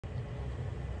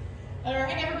All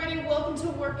right, everybody, welcome to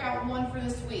workout one for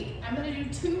this week. I'm gonna do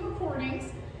 2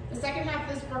 recordings. The second half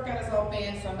of this workout is all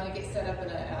band, so I'm gonna get set up in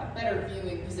a better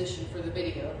viewing position for the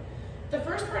video. The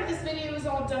first part of this video is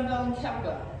all dumbbell and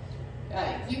kettlebell.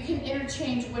 You can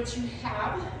interchange what you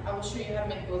have. I will show you how to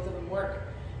make both of them work.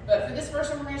 But for this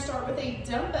first one, we're gonna start with a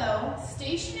dumbbell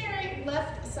stationary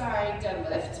left side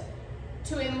deadlift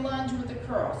to a lunge with a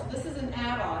curl. So this is an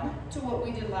add-on to what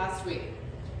we did last week.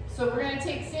 So we're gonna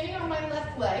take standing on my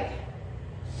left leg.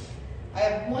 I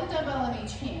have 1 dumbbell in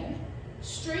each hand.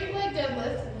 Straight leg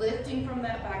deadlift, lifting from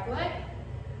that back leg.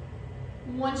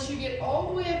 Once you get all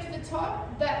the way up to the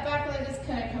top, that back leg is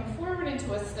gonna come forward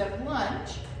into a step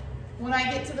lunge. When I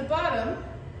get to the bottom,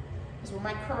 is where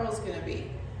my curl is gonna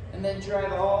be. And then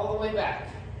drive all the way back.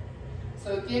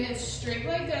 So again, it's straight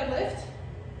leg deadlift,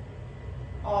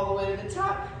 all the way to the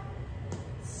top,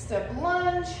 step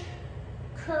lunge,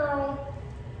 curl,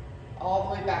 all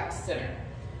the way back to center.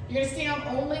 You're gonna stay on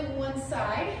only one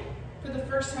side for the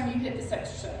first time you hit this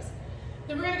exercise.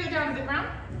 Then we're gonna go down to the ground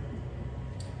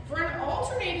for an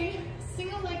alternating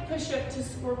single leg push-up to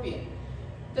scorpion.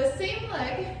 The same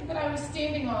leg that I was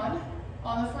standing on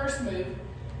the first move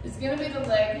is gonna be the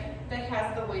leg that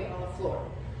has the weight on the floor.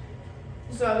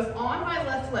 So I was on my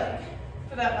left leg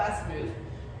for that last move.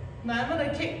 Now I'm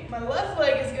gonna kick, my left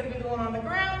leg is gonna be the one on the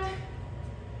ground,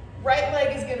 right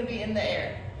leg is gonna be in the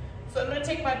air. So I'm gonna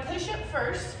take my push-up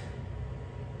first.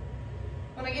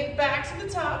 When I get back to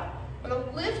the top, I'm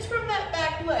gonna lift from that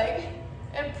back leg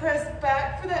and press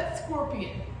back for that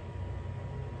scorpion.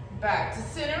 Back to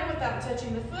center without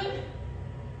touching the foot.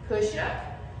 Push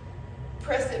up,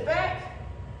 press it back,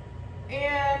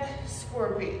 and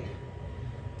scorpion.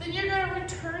 Then you're gonna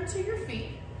return to your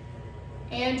feet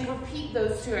and repeat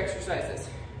those 2 exercises.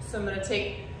 So I'm gonna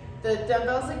take the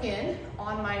dumbbells again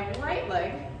on my right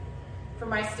leg for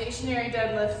my stationary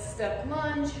deadlift step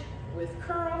lunge with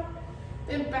curl,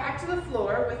 then back to the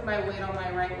floor with my weight on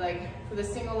my right leg for the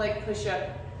single leg push-up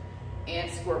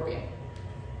and scorpion.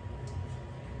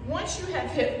 Once you have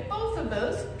hit both of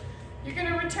those, you're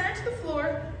gonna return to the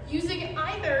floor using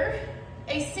either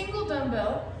a single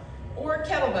dumbbell or a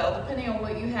kettlebell, depending on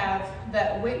what you have.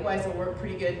 That weight-wise will work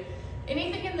pretty good.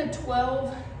 Anything in the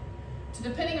 12 to,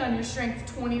 depending on your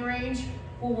strength, 20 range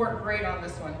will work great on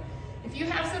this one. If you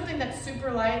have something that's super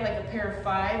light, like a pair of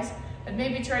 5s, and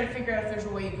maybe try to figure out if there's a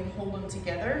way you can hold them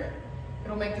together.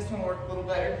 It'll make this one work a little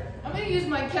better. I'm gonna use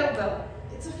my kettlebell.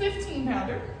 It's a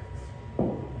 15-pounder.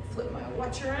 Flip my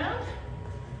watch around.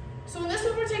 So in this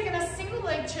one, we're taking a single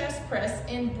leg chest press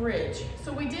in bridge.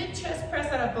 So we did chest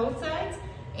press out of both sides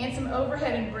and some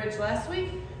overhead in bridge last week.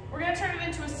 We're gonna turn it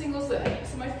into a single side.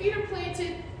 So my feet are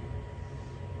planted.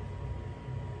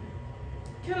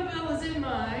 Kettlebell is in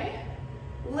my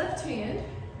left hand.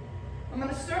 I'm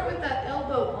gonna start with that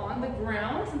elbow on the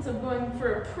ground. Since I'm going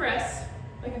for a press,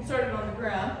 I can start it on the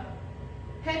ground.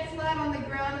 Head flat on the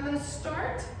ground. I'm gonna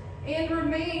start and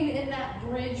remain in that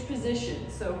bridge position.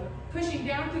 So pushing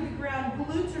down through the ground,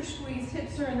 glutes are squeezed,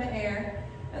 hips are in the air.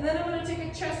 And then I'm gonna take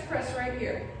a chest press right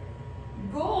here.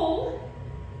 Goal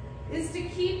is to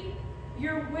keep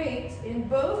your weight in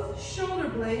both shoulder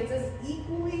blades as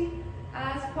equally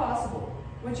as possible.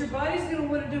 What your body's gonna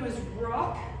wanna do is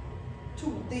rock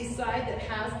to the side that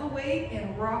has the weight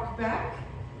and rock back.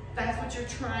 That's what you're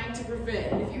trying to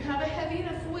prevent. If you have a heavy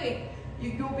enough weight,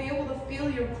 you'll be able to feel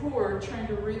your core trying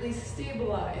to really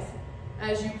stabilize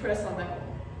as you press on that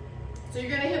one. So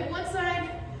you're gonna hit one side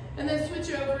and then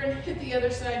switch over and hit the other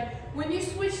side. When you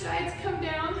switch sides, come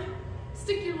down,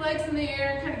 stick your legs in the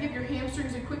air, kind of give your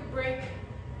hamstrings a quick break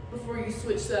before you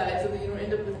switch sides so that you don't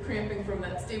end up with cramping from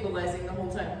that stabilizing the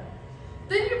whole time.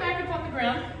 Then you're back up on the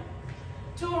ground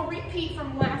to a repeat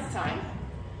from last time,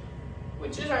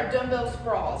 which is our dumbbell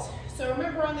sprawls. So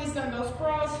remember, on these dumbbell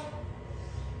sprawls,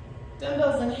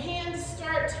 dumbbells in hand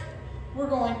start, we're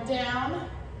going down.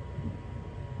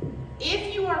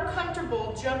 If you are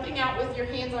comfortable jumping out with your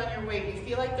hands on your weight, you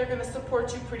feel like they're gonna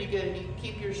support you pretty good and you can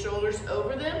keep your shoulders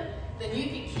over them, then you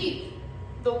can keep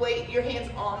the weight, your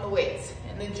hands on the weights,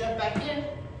 and then jump back in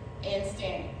and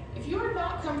stand. If you are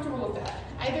not comfortable with that,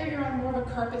 either you're on more of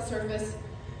a carpet surface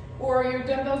or your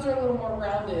dumbbells are a little more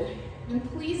rounded, then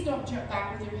please don't jump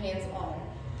back with your hands on.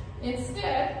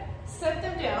 Instead, set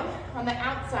them down on the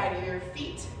outside of your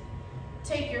feet.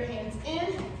 Take your hands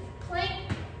in,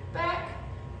 plank, back,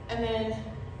 and then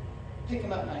pick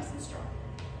them up nice and strong.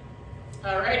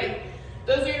 Alrighty,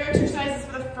 those are your exercises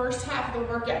for the first half of the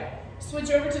workout. Switch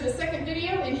over to the second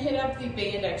video and hit up the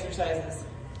band exercises.